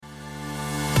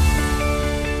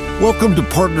Welcome to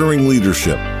Partnering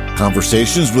Leadership,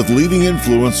 conversations with leading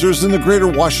influencers in the greater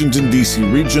Washington, D.C.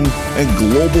 region and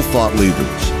global thought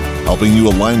leaders, helping you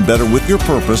align better with your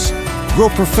purpose, grow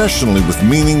professionally with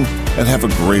meaning, and have a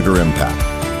greater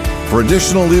impact. For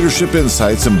additional leadership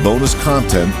insights and bonus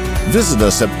content, visit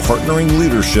us at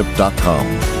partneringleadership.com.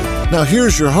 Now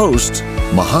here's your host,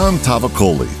 Mahan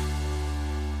Tavakoli.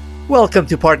 Welcome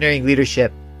to Partnering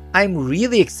Leadership. I'm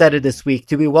really excited this week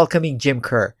to be welcoming Jim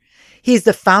Kerr. He's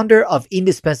the founder of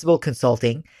Indispensable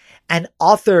Consulting and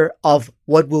author of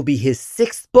what will be his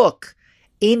sixth book,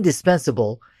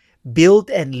 Indispensable: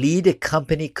 Build and Lead a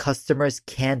Company Customers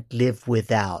Can't Live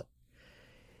Without.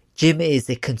 Jim is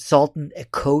a consultant, a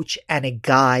coach, and a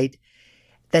guide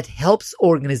that helps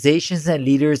organizations and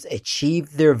leaders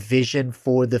achieve their vision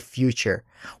for the future.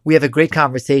 We have a great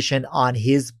conversation on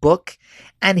his book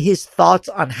and his thoughts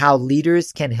on how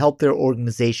leaders can help their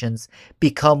organizations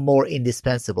become more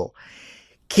indispensable.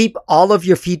 Keep all of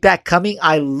your feedback coming.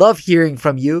 I love hearing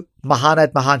from you. Mahan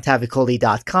at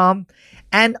mahantavakoli.com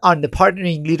and on the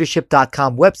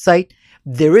partneringleadership.com website.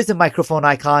 There is a microphone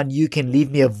icon. You can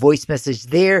leave me a voice message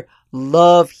there.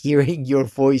 Love hearing your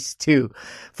voice too.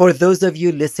 For those of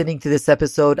you listening to this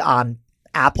episode on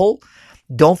Apple,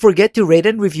 don't forget to rate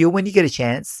and review when you get a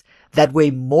chance. That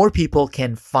way more people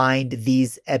can find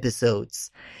these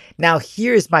episodes. Now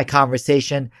here's my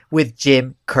conversation with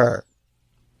Jim Kerr.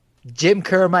 Jim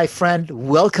Kerr, my friend,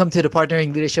 welcome to the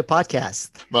Partnering Leadership Podcast.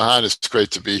 Mahan, it's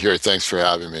great to be here. Thanks for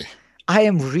having me. I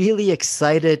am really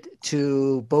excited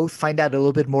to both find out a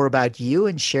little bit more about you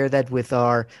and share that with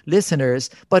our listeners,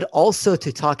 but also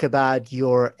to talk about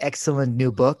your excellent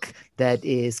new book that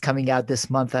is coming out this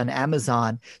month on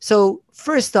Amazon. So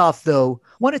first off, though,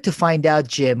 wanted to find out,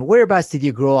 Jim, whereabouts did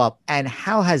you grow up and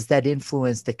how has that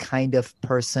influenced the kind of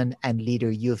person and leader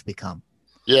you've become?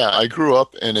 Yeah, I grew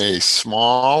up in a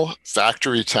small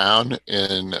factory town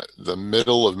in the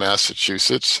middle of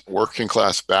Massachusetts, working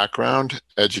class background.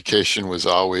 Education was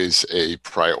always a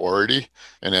priority.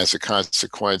 And as a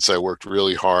consequence, I worked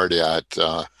really hard at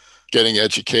getting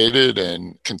educated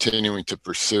and continuing to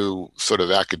pursue sort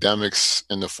of academics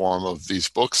in the form of these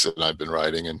books that I've been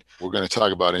writing. And we're going to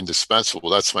talk about Indispensable.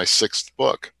 That's my sixth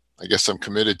book. I guess I'm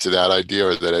committed to that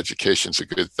idea that education's a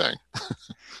good thing.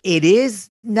 It is.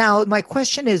 Now, my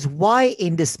question is, why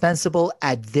indispensable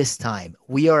at this time?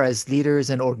 We are, as leaders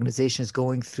and organizations,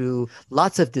 going through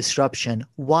lots of disruption.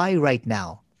 Why right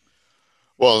now?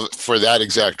 Well, for that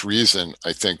exact reason,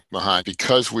 I think, Mahan,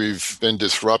 because we've been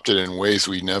disrupted in ways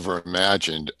we never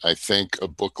imagined, I think a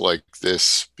book like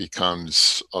this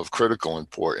becomes of critical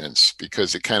importance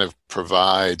because it kind of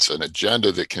provides an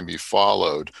agenda that can be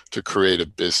followed to create a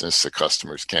business that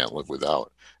customers can't live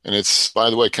without. And it's,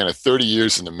 by the way, kind of 30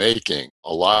 years in the making.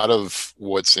 A lot of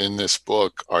what's in this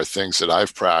book are things that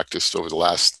I've practiced over the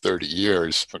last 30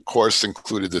 years. Of course,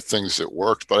 included the things that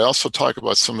worked, but I also talk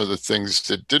about some of the things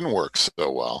that didn't work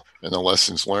so well and the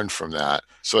lessons learned from that.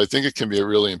 So I think it can be a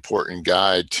really important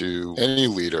guide to any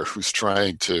leader who's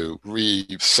trying to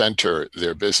recenter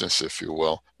their business, if you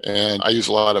will. And I use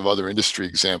a lot of other industry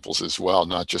examples as well,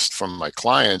 not just from my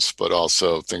clients, but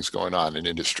also things going on in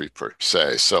industry per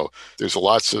se. So there's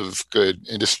lots of good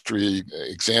industry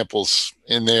examples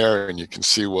in there, and you can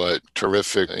see what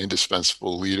terrific,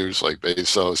 indispensable leaders like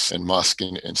Bezos and Musk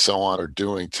and so on are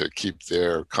doing to keep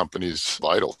their companies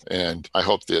vital. And I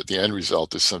hope that the end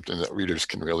result is something that readers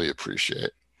can really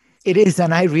appreciate. It is,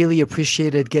 and I really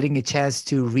appreciated getting a chance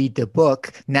to read the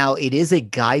book. Now, it is a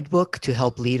guidebook to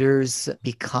help leaders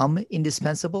become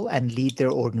indispensable and lead their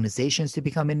organizations to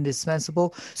become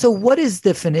indispensable. So what is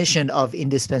the definition of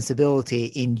indispensability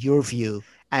in your view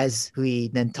as we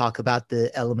then talk about the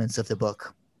elements of the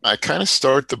book? I kind of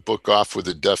start the book off with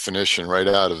a definition right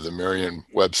out of the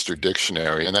Merriam-Webster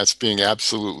dictionary, and that's being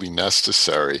absolutely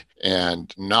necessary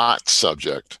and not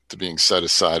subject to being set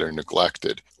aside or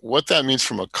neglected. What that means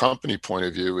from a company point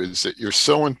of view is that you're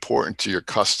so important to your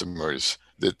customers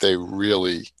that they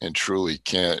really and truly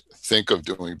can't think of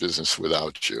doing business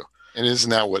without you. And isn't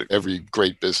that what every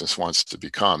great business wants to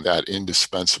become, that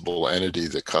indispensable entity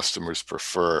that customers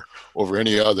prefer over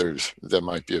any others that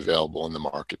might be available in the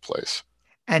marketplace?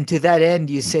 And to that end,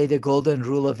 you say the golden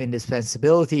rule of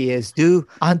indispensability is do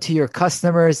unto your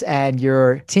customers and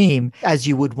your team as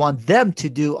you would want them to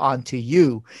do unto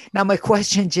you. Now, my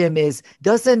question, Jim, is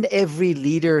doesn't every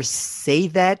leader say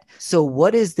that? So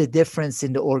what is the difference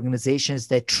in the organizations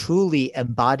that truly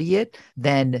embody it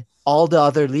than all the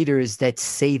other leaders that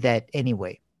say that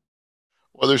anyway?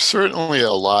 Well, there's certainly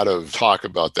a lot of talk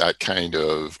about that kind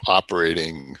of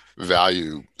operating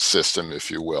value system,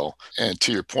 if you will. And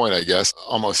to your point, I guess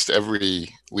almost every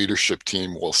leadership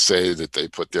team will say that they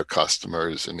put their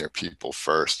customers and their people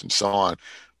first and so on.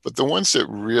 But the ones that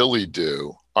really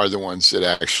do are the ones that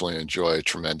actually enjoy a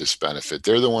tremendous benefit.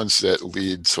 They're the ones that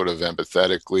lead sort of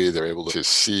empathetically. They're able to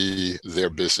see their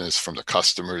business from the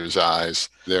customer's eyes.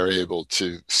 They're able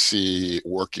to see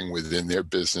working within their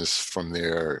business from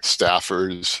their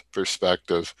staffers'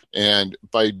 perspective. And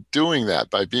by doing that,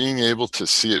 by being able to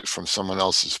see it from someone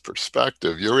else's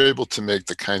perspective, you're able to make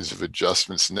the kinds of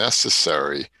adjustments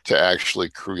necessary to actually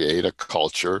create a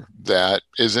culture that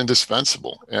is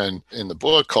indispensable. And in the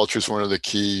book, culture is one of the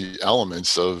key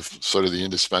elements of sort of the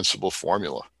indispensable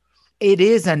formula. It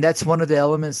is, and that's one of the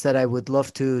elements that I would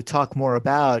love to talk more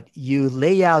about. You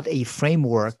lay out a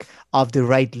framework of the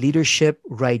right leadership,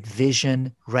 right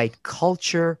vision, right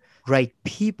culture, right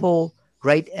people,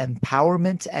 right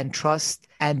empowerment and trust,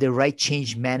 and the right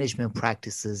change management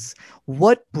practices.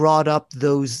 What brought up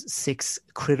those 6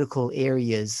 critical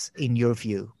areas in your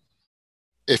view?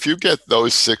 If you get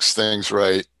those 6 things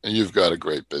right, you've got a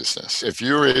great business. If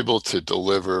you're able to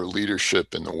deliver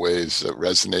leadership in the ways that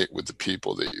resonate with the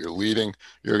people that you're leading,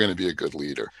 you're going to be a good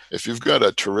leader. If you've got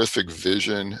a terrific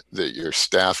vision that your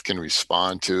staff can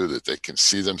respond to, that they can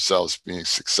see themselves being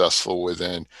successful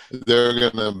within, they're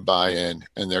going to buy in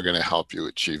and they're going to help you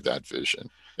achieve that vision.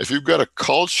 If you've got a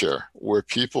culture where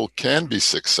people can be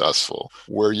successful,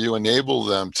 where you enable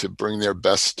them to bring their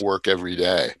best work every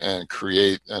day and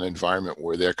create an environment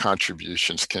where their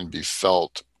contributions can be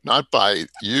felt, not by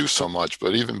you so much,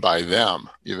 but even by them,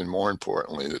 even more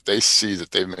importantly, that they see that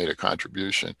they've made a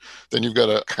contribution, then you've got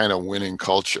a kind of winning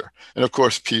culture. And of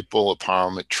course, people,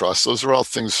 empowerment, trust, those are all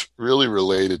things really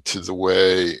related to the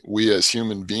way we as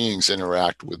human beings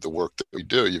interact with the work that we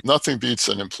do. Nothing beats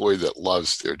an employee that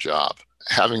loves their job.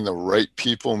 Having the right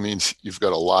people means you've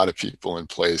got a lot of people in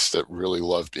place that really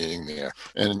love being there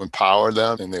and empower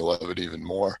them, and they love it even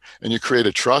more. And you create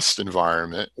a trust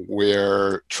environment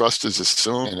where trust is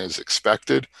assumed and is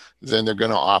expected, then they're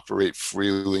going to operate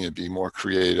freely and be more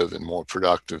creative and more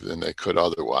productive than they could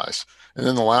otherwise. And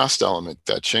then the last element,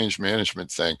 that change management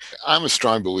thing, I'm a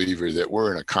strong believer that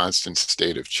we're in a constant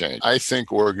state of change. I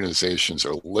think organizations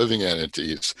are living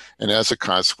entities, and as a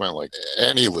consequence, like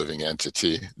any living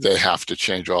entity, they have to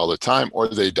change all the time or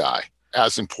they die.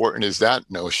 As important as that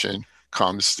notion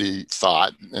comes the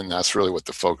thought, and that's really what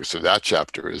the focus of that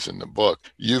chapter is in the book.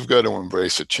 You've got to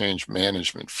embrace a change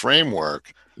management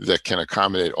framework that can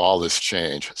accommodate all this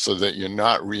change so that you're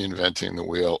not reinventing the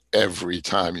wheel every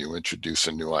time you introduce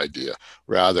a new idea.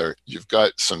 Rather, you've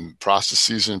got some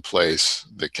processes in place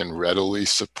that can readily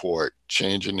support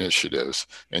change initiatives,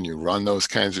 and you run those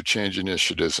kinds of change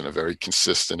initiatives in a very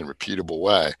consistent and repeatable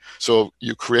way. So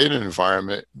you create an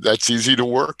environment that's easy to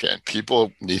work in.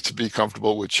 People need to be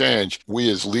comfortable with change.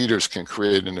 We as leaders can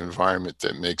create an environment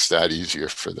that makes that easier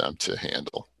for them to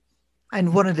handle.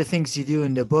 And one of the things you do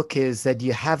in the book is that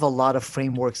you have a lot of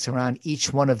frameworks around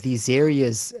each one of these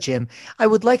areas, Jim. I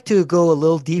would like to go a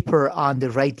little deeper on the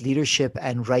right leadership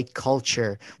and right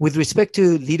culture. With respect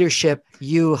to leadership,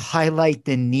 you highlight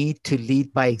the need to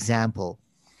lead by example.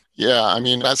 Yeah, I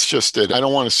mean, that's just it. I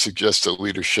don't want to suggest that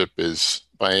leadership is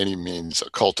by any means a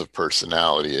cult of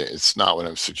personality. It's not what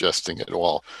I'm suggesting at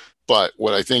all. But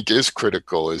what I think is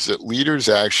critical is that leaders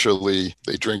actually,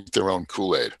 they drink their own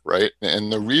Kool-Aid, right?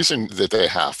 And the reason that they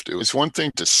have to is one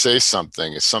thing to say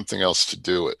something, it's something else to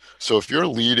do it. So if you're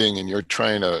leading and you're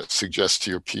trying to suggest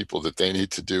to your people that they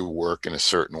need to do work in a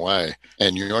certain way,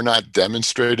 and you're not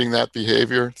demonstrating that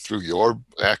behavior through your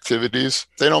activities,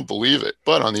 they don't believe it.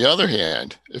 But on the other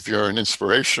hand, if you're an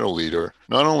inspirational leader,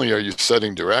 not only are you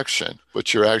setting direction,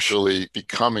 but you're actually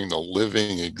becoming the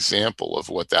living example of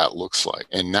what that looks like.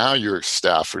 And now your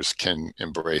staffers can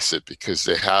embrace it because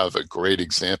they have a great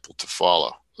example to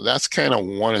follow. That's kind of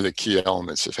one of the key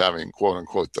elements of having, quote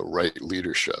unquote, the right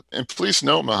leadership. And please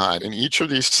note, Mahan, in each of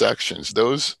these sections,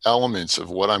 those elements of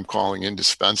what I'm calling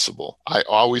indispensable, I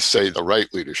always say the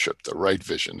right leadership, the right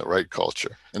vision, the right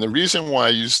culture. And the reason why I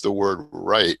use the word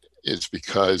right is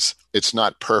because it's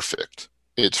not perfect.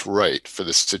 It's right for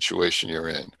the situation you're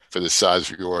in, for the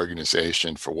size of your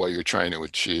organization, for what you're trying to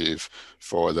achieve,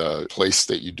 for the place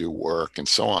that you do work, and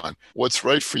so on. What's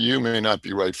right for you may not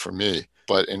be right for me.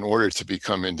 But in order to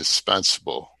become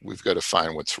indispensable, we've got to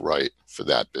find what's right for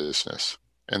that business.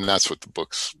 And that's what the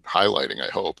book's highlighting, I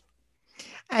hope.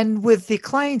 And with the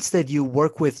clients that you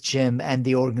work with, Jim, and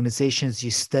the organizations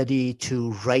you study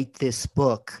to write this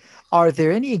book, are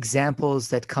there any examples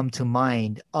that come to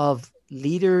mind of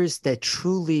leaders that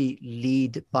truly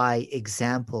lead by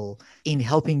example in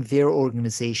helping their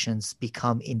organizations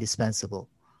become indispensable?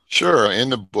 Sure. In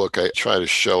the book, I try to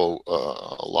show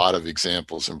a lot of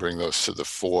examples and bring those to the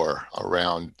fore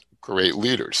around great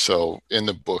leaders. So in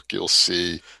the book, you'll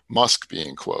see Musk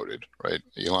being quoted, right?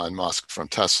 Elon Musk from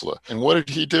Tesla. And what did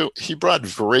he do? He brought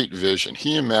great vision.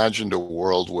 He imagined a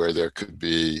world where there could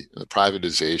be the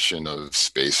privatization of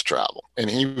space travel. And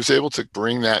he was able to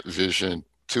bring that vision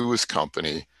to his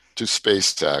company, to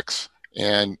SpaceX,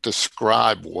 and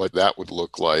describe what that would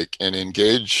look like and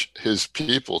engage his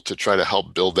people to try to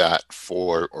help build that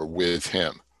for or with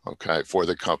him, okay, for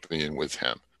the company and with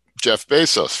him. Jeff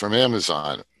Bezos from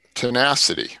Amazon,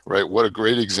 tenacity, right? What a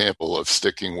great example of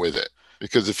sticking with it.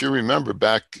 Because if you remember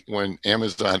back when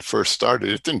Amazon first started,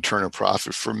 it didn't turn a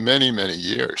profit for many, many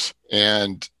years.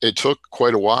 And it took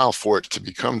quite a while for it to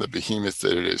become the behemoth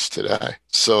that it is today.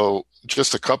 So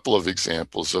just a couple of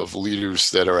examples of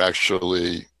leaders that are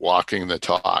actually walking the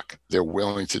talk. They're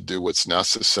willing to do what's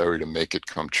necessary to make it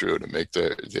come true, to make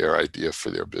their idea for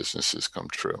their businesses come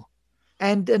true.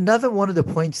 And another one of the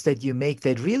points that you make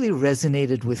that really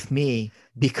resonated with me,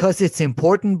 because it's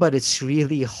important, but it's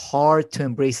really hard to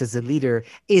embrace as a leader,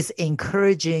 is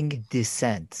encouraging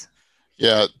dissent.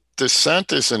 Yeah,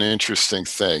 dissent is an interesting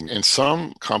thing. In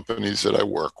some companies that I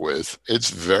work with, it's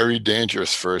very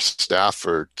dangerous for a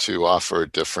staffer to offer a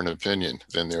different opinion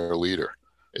than their leader.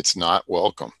 It's not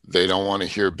welcome. They don't want to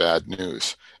hear bad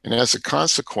news. And as a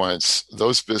consequence,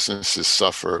 those businesses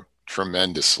suffer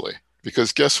tremendously.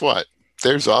 Because guess what?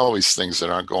 There's always things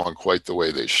that aren't going quite the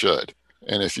way they should.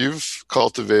 And if you've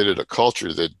cultivated a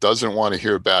culture that doesn't want to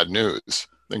hear bad news,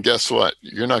 then guess what?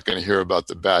 You're not going to hear about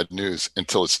the bad news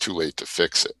until it's too late to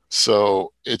fix it.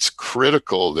 So it's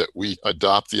critical that we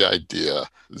adopt the idea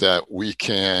that we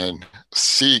can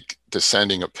seek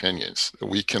dissenting opinions, that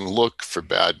we can look for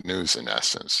bad news in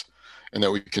essence, and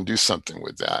that we can do something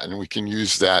with that. And we can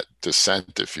use that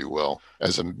dissent, if you will,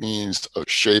 as a means of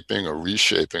shaping or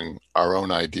reshaping our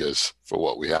own ideas for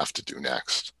what we have to do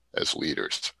next as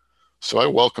leaders. So I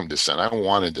welcome dissent. I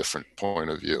want a different point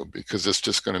of view because it's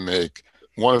just going to make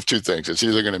one of two things. It's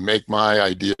either going to make my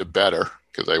idea better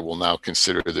because I will now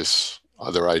consider this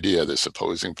other idea, this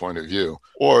opposing point of view,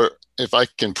 or if I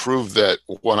can prove that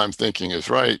what I'm thinking is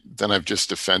right, then I've just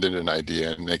defended an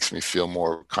idea and makes me feel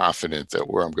more confident that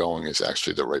where I'm going is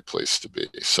actually the right place to be.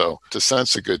 So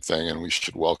dissent's a good thing, and we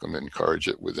should welcome and encourage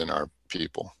it within our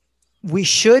people. We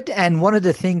should. And one of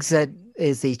the things that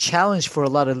is a challenge for a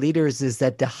lot of leaders is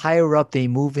that the higher up they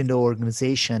move in the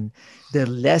organization, the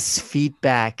less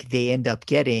feedback they end up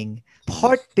getting,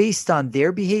 part based on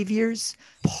their behaviors,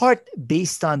 part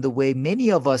based on the way many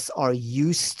of us are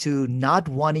used to not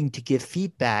wanting to give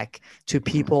feedback to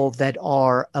people that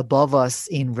are above us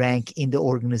in rank in the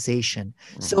organization.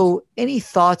 So any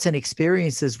thoughts and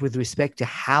experiences with respect to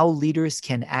how leaders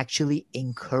can actually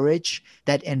encourage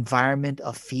that environment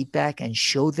of feedback and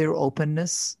show their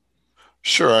openness?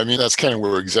 Sure. I mean, that's kind of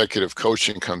where executive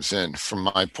coaching comes in from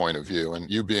my point of view. And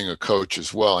you being a coach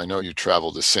as well, I know you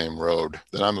travel the same road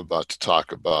that I'm about to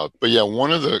talk about. But yeah,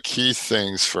 one of the key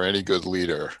things for any good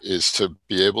leader is to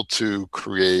be able to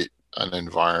create an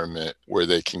environment where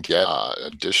they can get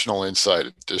additional insight,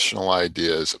 additional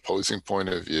ideas, opposing point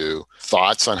of view,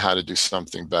 thoughts on how to do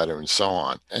something better, and so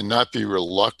on, and not be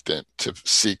reluctant to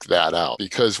seek that out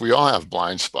because we all have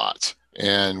blind spots.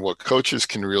 And what coaches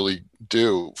can really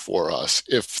do for us,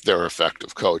 if they're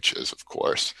effective coaches, of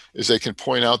course, is they can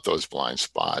point out those blind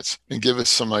spots and give us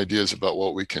some ideas about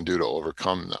what we can do to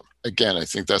overcome them. Again, I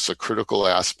think that's a critical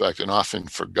aspect and often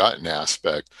forgotten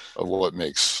aspect of what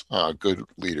makes good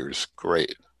leaders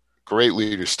great. Great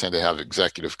leaders tend to have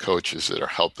executive coaches that are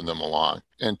helping them along.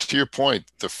 And to your point,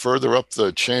 the further up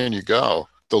the chain you go,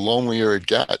 the lonelier it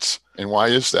gets. And why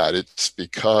is that? It's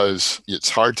because it's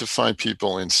hard to find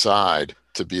people inside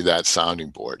to be that sounding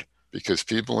board because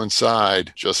people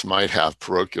inside just might have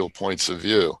parochial points of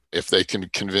view. If they can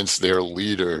convince their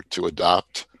leader to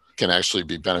adopt, can actually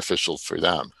be beneficial for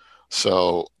them.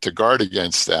 So to guard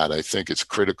against that, I think it's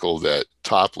critical that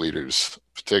top leaders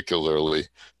particularly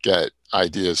get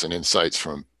ideas and insights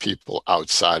from people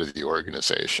outside of the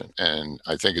organization. And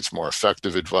I think it's more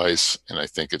effective advice, and I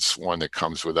think it's one that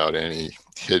comes without any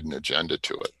hidden agenda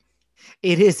to it.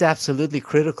 It is absolutely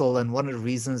critical, and one of the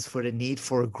reasons for the need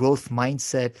for a growth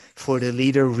mindset for the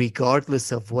leader,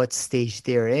 regardless of what stage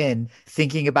they're in,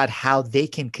 thinking about how they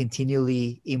can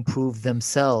continually improve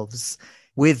themselves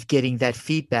with getting that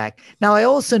feedback. Now, I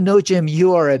also know, Jim,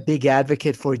 you are a big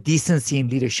advocate for decency in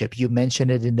leadership. You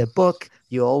mentioned it in the book.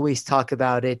 You always talk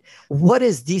about it. What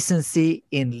is decency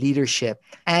in leadership?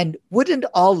 And wouldn't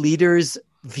all leaders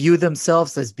view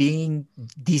themselves as being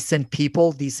decent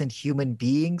people, decent human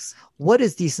beings. What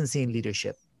is decency in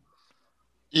leadership?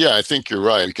 Yeah, I think you're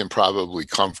right. We can probably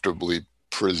comfortably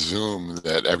presume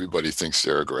that everybody thinks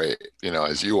they're great.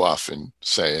 As you often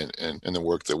say in the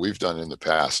work that we've done in the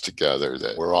past together,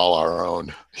 that we're all our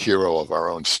own hero of our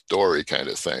own story kind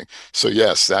of thing. So,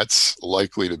 yes, that's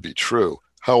likely to be true.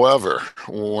 However,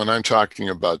 when I'm talking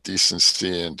about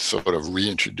decency and sort of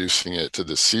reintroducing it to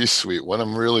the C-suite, what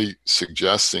I'm really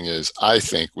suggesting is I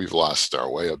think we've lost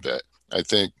our way a bit. I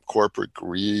think corporate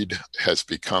greed has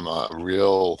become a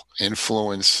real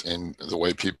influence in the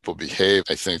way people behave.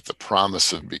 I think the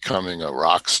promise of becoming a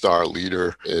rock star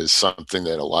leader is something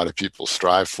that a lot of people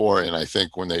strive for. And I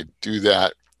think when they do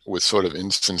that with sort of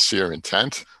insincere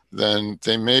intent, then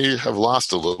they may have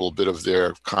lost a little bit of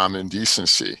their common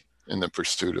decency in the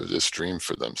pursuit of this dream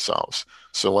for themselves.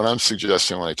 So what I'm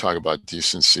suggesting when I talk about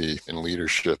decency in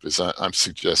leadership is I'm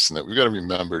suggesting that we've got to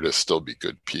remember to still be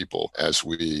good people as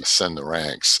we ascend the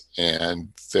ranks. And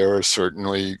there are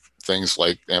certainly things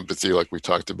like empathy, like we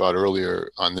talked about earlier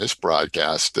on this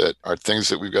broadcast, that are things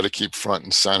that we've got to keep front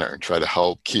and center and try to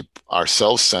help keep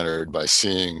ourselves centered by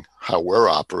seeing how we're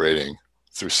operating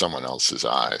through someone else's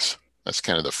eyes. That's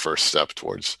kind of the first step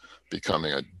towards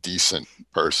becoming a decent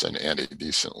person and a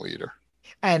decent leader.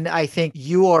 And I think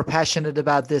you are passionate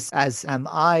about this, as am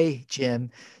I, Jim.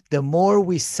 The more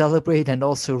we celebrate and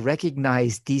also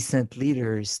recognize decent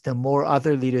leaders, the more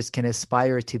other leaders can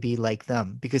aspire to be like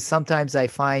them. Because sometimes I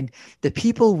find the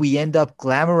people we end up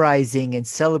glamorizing and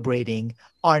celebrating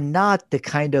are not the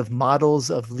kind of models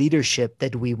of leadership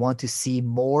that we want to see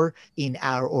more in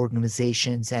our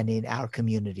organizations and in our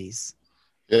communities.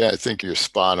 Yeah, I think you're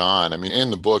spot on. I mean, in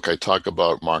the book, I talk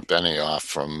about Mark Benioff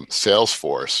from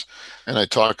Salesforce, and I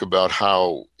talk about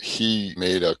how he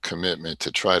made a commitment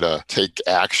to try to take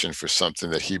action for something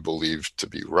that he believed to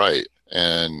be right.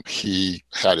 And he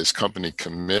had his company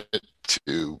commit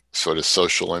to sort of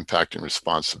social impact and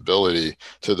responsibility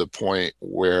to the point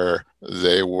where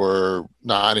they were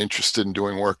not interested in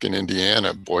doing work in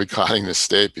Indiana, boycotting the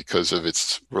state because of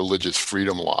its religious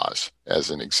freedom laws, as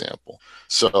an example.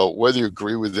 So whether you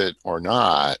agree with it or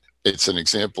not, it's an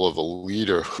example of a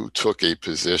leader who took a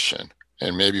position,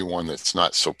 and maybe one that's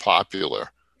not so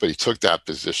popular, but he took that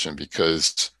position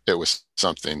because it was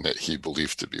something that he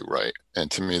believed to be right. And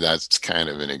to me, that's kind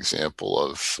of an example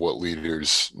of what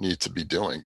leaders need to be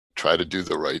doing. Try to do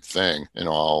the right thing in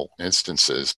all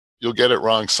instances. You'll get it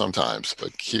wrong sometimes,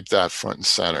 but keep that front and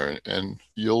center, and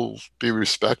you'll be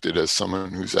respected as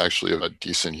someone who's actually a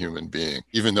decent human being,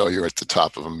 even though you're at the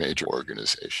top of a major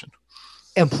organization.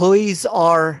 Employees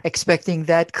are expecting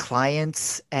that,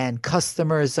 clients and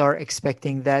customers are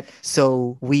expecting that.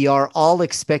 So we are all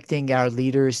expecting our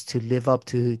leaders to live up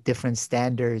to different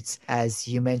standards, as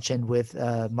you mentioned with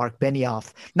Mark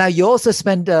Benioff. Now, you also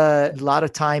spend a lot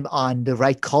of time on the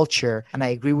right culture, and I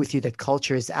agree with you that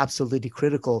culture is absolutely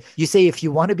critical. You say if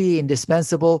you want to be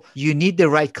indispensable, you need the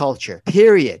right culture,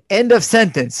 period. End of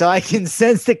sentence. So I can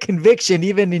sense the conviction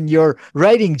even in your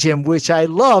writing, Jim, which I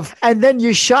love. And then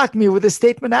you shock me with a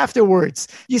statement afterwards.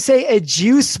 You say a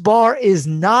juice bar is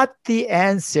not the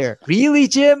answer. Really,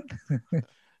 Jim?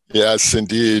 Yes,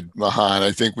 indeed, Mahan.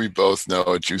 I think we both know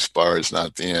a juice bar is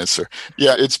not the answer.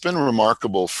 Yeah, it's been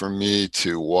remarkable for me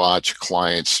to watch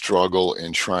clients struggle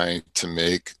in trying to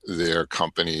make their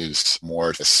companies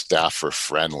more staffer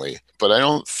friendly. But I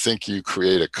don't think you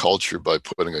create a culture by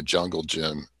putting a jungle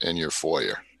gym in your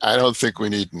foyer. I don't think we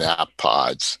need nap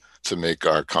pods to make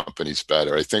our companies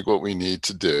better. I think what we need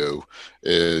to do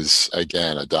is,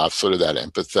 again, adopt sort of that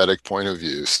empathetic point of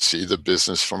view, see the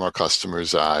business from our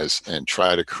customers' eyes, and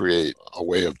try to create a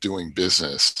way of doing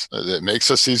business that makes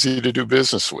us easy to do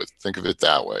business with. Think of it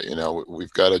that way.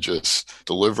 We've got to just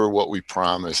deliver what we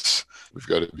promise. We've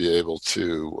got to be able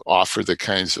to offer the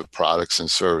kinds of products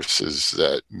and services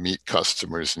that meet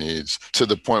customers' needs. To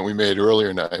the point we made earlier,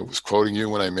 and I was quoting you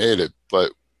when I made it,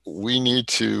 but we need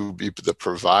to be the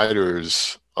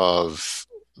providers of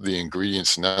the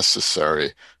ingredients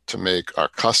necessary to make our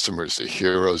customers the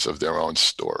heroes of their own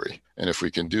story. And if we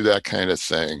can do that kind of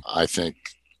thing, I think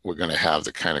we're going to have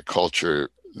the kind of culture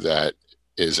that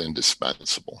is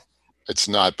indispensable. It's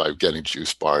not by getting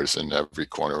juice bars in every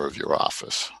corner of your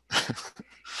office.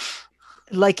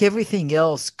 Like everything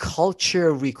else,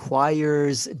 culture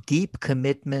requires deep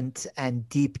commitment and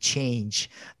deep change.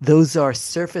 Those are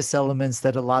surface elements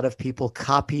that a lot of people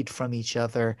copied from each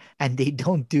other and they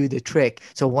don't do the trick.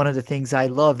 So, one of the things I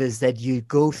love is that you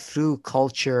go through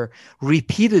culture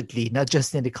repeatedly, not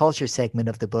just in the culture segment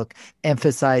of the book,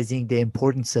 emphasizing the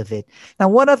importance of it. Now,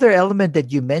 one other element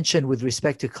that you mentioned with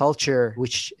respect to culture,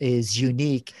 which is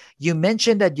unique, you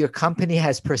mentioned that your company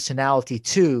has personality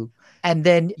too. And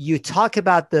then you talk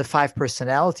about the five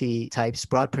personality types,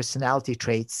 broad personality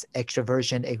traits: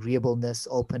 extroversion, agreeableness,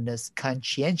 openness,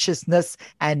 conscientiousness,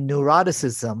 and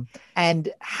neuroticism,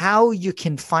 and how you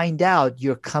can find out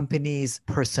your company's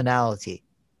personality.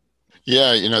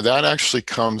 Yeah, that actually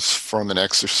comes from an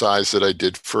exercise that I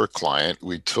did for a client.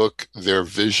 We took their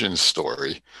vision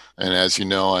story. And as you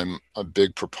know, I'm a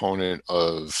big proponent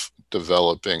of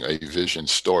developing a vision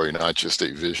story, not just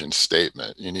a vision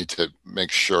statement. You need to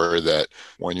make sure that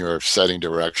when you're setting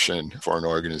direction for an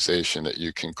organization, that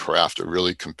you can craft a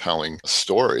really compelling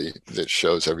story that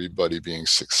shows everybody being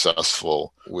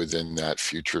successful within that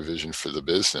future vision for the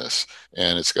business.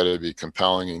 And it's got to be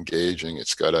compelling, engaging.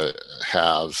 It's got to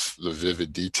have the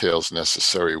vivid details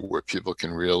necessary where people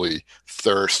can really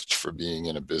thirst for being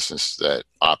in a business that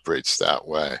operates that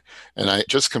way. And I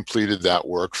just completed that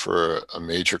work for a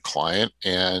major client,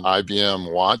 and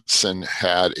IBM Watson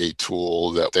had a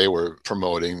tool that they were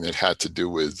promoting that had to do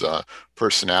with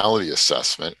personality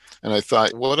assessment. And I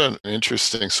thought, what an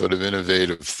interesting sort of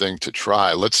innovative thing to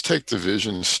try. Let's take the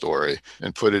vision story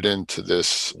and put it into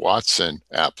this Watson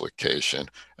application,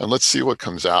 and let's see what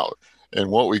comes out. And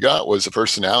what we got was a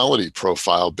personality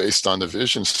profile based on the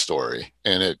vision story.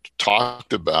 And it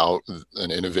talked about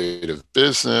an innovative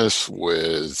business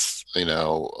with,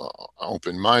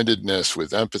 open-mindedness,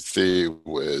 with empathy,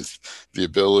 with the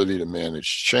ability to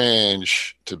manage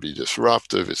change, to be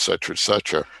disruptive, et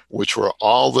cetera, which were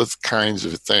all the kinds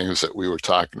of things that we were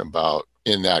talking about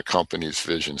in that company's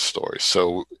vision story.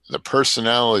 So the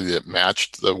personality that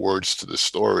matched the words to the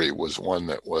story was one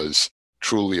that was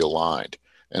truly aligned.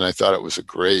 And I thought it was a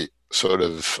great sort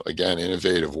of, again,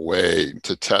 innovative way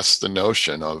to test the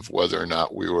notion of whether or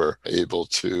not we were able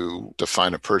to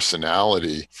define a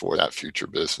personality for that future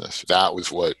business. That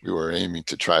was what we were aiming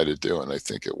to try to do, and I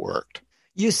think it worked.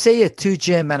 You say it too,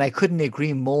 Jim, and I couldn't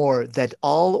agree more that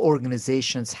all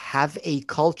organizations have a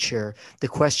culture. The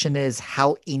question is,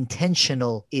 how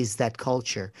intentional is that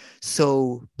culture?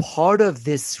 So part of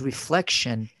this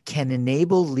reflection can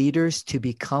enable leaders to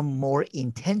become more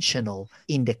intentional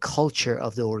in the culture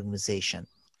of the organization.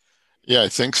 Yeah, I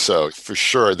think so, for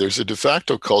sure. There's a de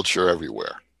facto culture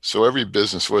everywhere. So every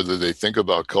business, whether they think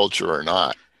about culture or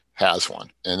not, has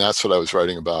one. And that's what I was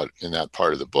writing about in that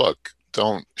part of the book.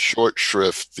 Don't short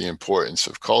shrift the importance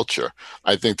of culture.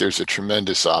 I think there's a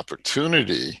tremendous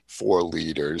opportunity for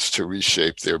leaders to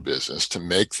reshape their business, to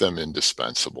make them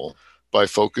indispensable by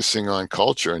focusing on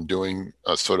culture and doing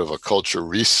a sort of a culture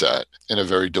reset in a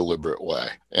very deliberate way.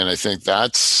 And I think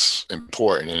that's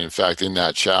important. And in fact, in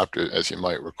that chapter, as you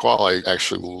might recall, I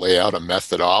actually lay out a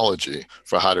methodology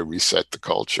for how to reset the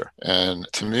culture. And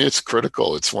to me, it's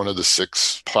critical. It's one of the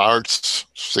 6 parts,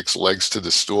 6 legs to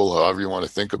the stool, however you want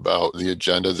to think about the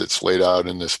agenda that's laid out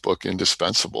in this book,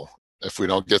 indispensable. If we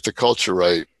don't get the culture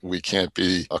right, we can't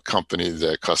be a company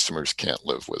that customers can't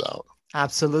live without.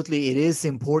 Absolutely. It is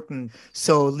important.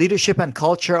 So leadership and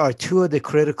culture are 2 of the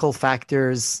critical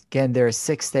factors. Again, there are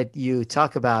 6 that you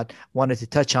talk about, wanted to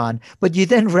touch on, but you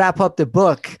then wrap up the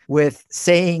book with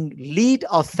saying, lead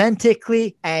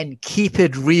authentically and keep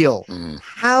it real.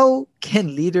 How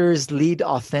can leaders lead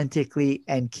authentically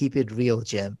and keep it real,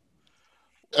 Jim?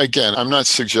 Again, I'm not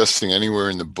suggesting anywhere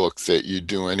in the book that you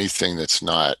do anything that's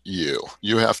not you.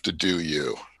 You have to do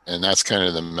you. And that's kind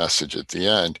of the message at the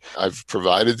end. I've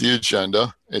provided the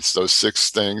agenda. It's those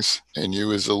 6 things. And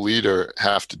you as a leader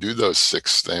have to do those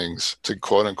 6 things to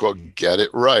quote unquote get it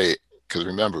right. Because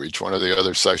remember, each one of the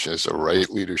other sections is the right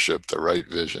leadership, the right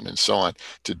vision, and so on.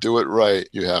 To do it right,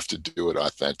 you have to do it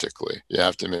authentically. You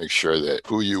have to make sure that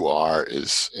who you are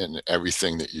is in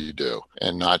everything that you do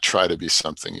and not try to be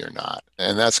something you're not.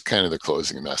 And that's kind of the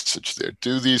closing message there.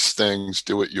 Do these things,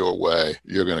 do it your way.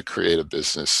 You're going to create a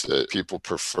business that people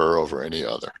prefer over any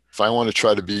other. If I want to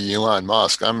try to be Elon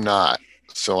Musk, I'm not.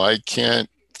 So I can't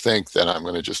think that I'm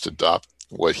going to just adopt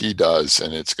what he does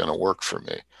and it's going to work for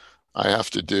me. I have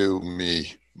to do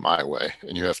me my way,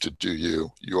 and you have to do you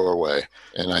your way.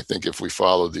 And I think if we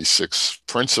follow these 6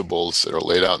 principles that are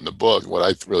laid out in the book, what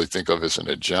I really think of as an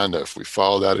agenda, if we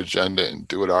follow that agenda and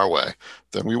do it our way,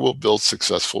 then we will build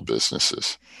successful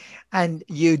businesses. And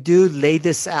you do lay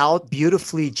this out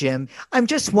beautifully, Jim. I'm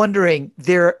just wondering,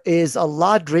 there is a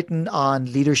lot written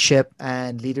on leadership,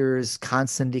 and leaders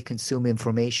constantly consume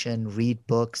information, read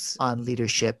books on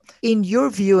leadership. In your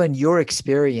view and your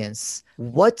experience,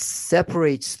 what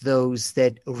separates those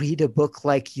that read a book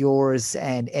like yours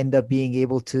and end up being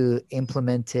able to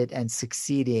implement it and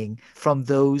succeeding from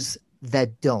those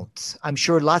that don't? I'm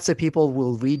sure lots of people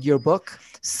will read your book.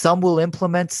 Some will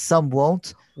implement, some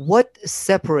won't. What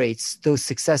separates those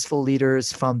successful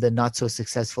leaders from the not so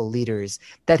successful leaders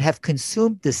that have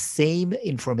consumed the same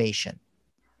information?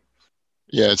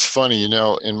 Yeah, it's funny,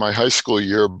 in my high school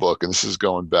yearbook, and this is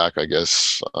going back, I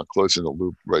guess, closing the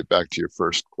loop right back to your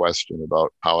first question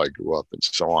about how I grew up and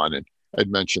so on. And I'd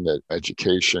mentioned that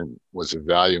education was a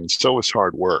value, and so was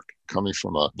hard work. Coming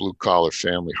from a blue collar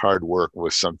family, hard work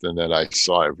was something that I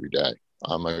saw every day.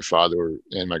 My father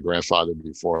and my grandfather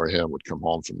before him would come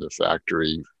home from the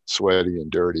factory sweaty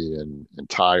and dirty and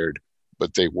tired,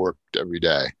 but they worked every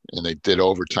day and they did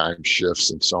overtime shifts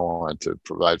and so on to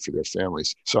provide for their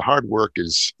families. So hard work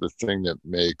is the thing that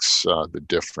makes the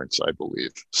difference, I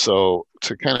believe. So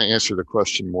to kind of answer the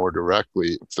question more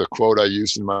directly, the quote I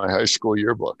used in my high school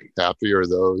yearbook, happy are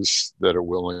those that are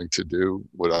willing to do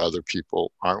what other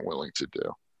people aren't willing to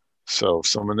do. So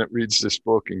someone that reads this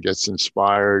book and gets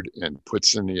inspired and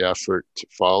puts in the effort to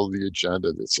follow the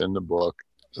agenda that's in the book,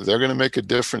 they're going to make a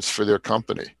difference for their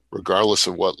company, regardless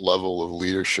of what level of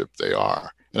leadership they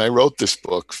are. And I wrote this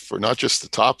book for not just the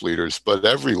top leaders, but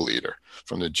every leader,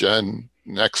 from the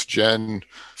next gen,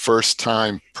 first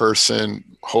time person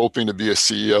hoping to be a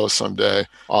CEO someday,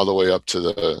 all the way up to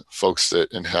the folks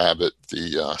that inhabit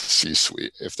the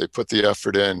C-suite. If they put the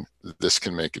effort in, this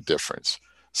can make a difference.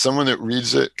 Someone that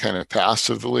reads it kind of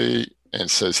passively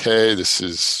and says, hey, this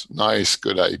is nice,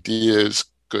 good ideas,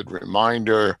 good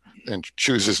reminder, and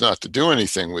chooses not to do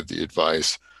anything with the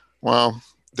advice, well,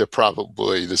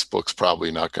 this book's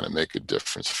probably not going to make a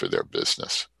difference for their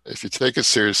business. If you take it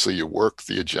seriously, you work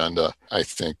the agenda, I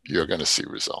think you're going to see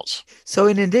results. So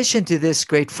in addition to this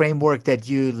great framework that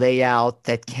you lay out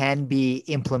that can be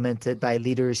implemented by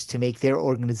leaders to make their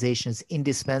organizations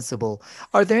indispensable,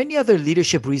 are there any other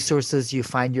leadership resources you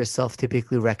find yourself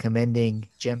typically recommending,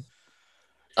 Jim?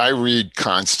 I read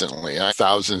constantly,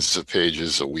 thousands of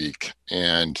pages a week,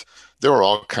 and there are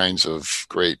all kinds of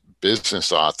great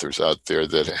business authors out there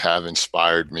that have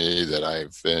inspired me, that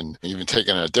I've been even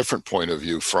taken a different point of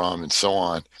view from, and so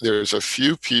on. There's a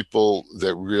few people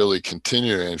that really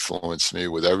continue to influence me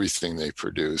with everything they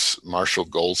produce. Marshall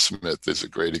Goldsmith is a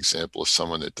great example of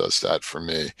someone that does that for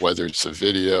me, whether it's a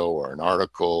video or an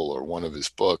article or one of his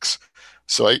books.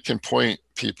 So I can point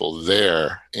people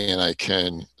there, and I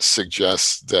can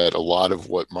suggest that a lot of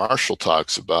what Marshall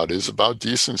talks about is about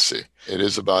decency. It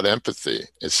is about empathy.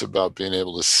 It's about being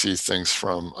able to see things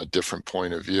from a different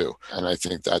point of view. And I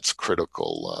think that's a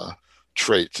critical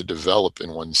trait to develop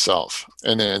in oneself.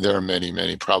 And then there are many,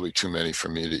 many, probably too many for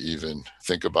me to even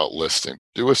think about listing.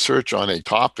 Do a search on a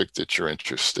topic that you're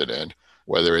interested in,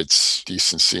 whether it's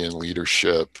decency in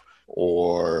leadership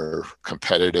or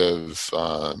competitive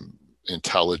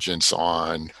intelligence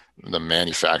on the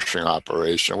manufacturing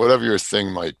operation, whatever your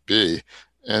thing might be,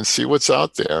 and see what's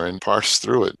out there and parse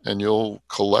through it. And you'll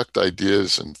collect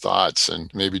ideas and thoughts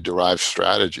and maybe derive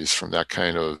strategies from that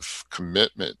kind of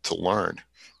commitment to learn.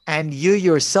 And you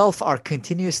yourself are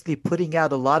continuously putting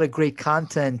out a lot of great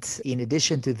content in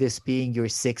addition to this being your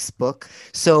sixth book.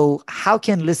 So how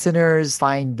can listeners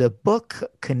find the book,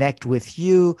 connect with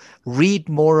you, read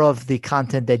more of the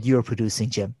content that you're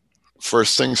producing, Jim?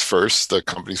 First things first, the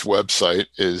company's website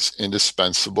is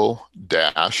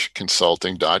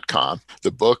indispensable-consulting.com.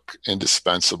 The book,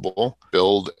 Indispensable,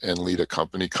 Build and Lead a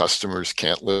Company Customers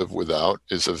Can't Live Without,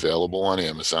 is available on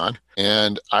Amazon.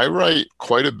 And I write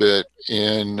quite a bit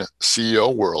in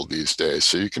CEO world these days,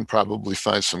 so you can probably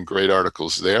find some great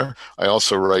articles there. I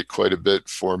also write quite a bit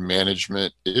for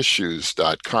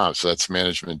managementissues.com. So that's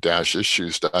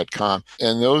management-issues.com.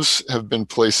 And those have been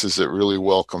places that really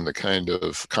welcome the kind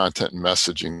of content and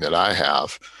messaging that I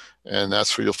have. And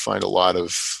that's where you'll find a lot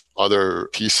of other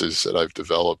pieces that I've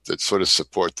developed that sort of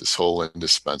support this whole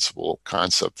indispensable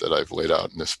concept that I've laid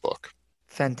out in this book.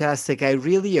 Fantastic. I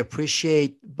really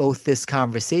appreciate both this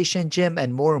conversation, Jim,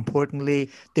 and more importantly,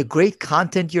 the great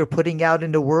content you're putting out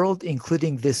in the world,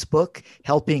 including this book,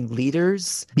 helping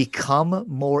leaders become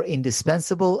more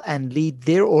indispensable and lead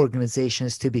their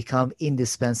organizations to become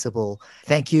indispensable.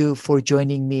 Thank you for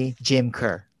joining me, Jim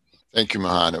Kerr. Thank you,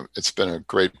 Mahan. It's been a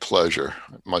great pleasure.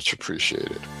 Much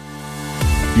appreciated.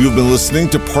 You've been listening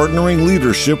to Partnering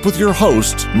Leadership with your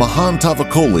host, Mahan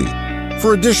Tavakoli.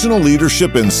 For additional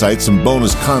leadership insights and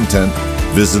bonus content,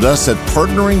 Visit us at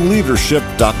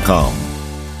partneringleadership.com.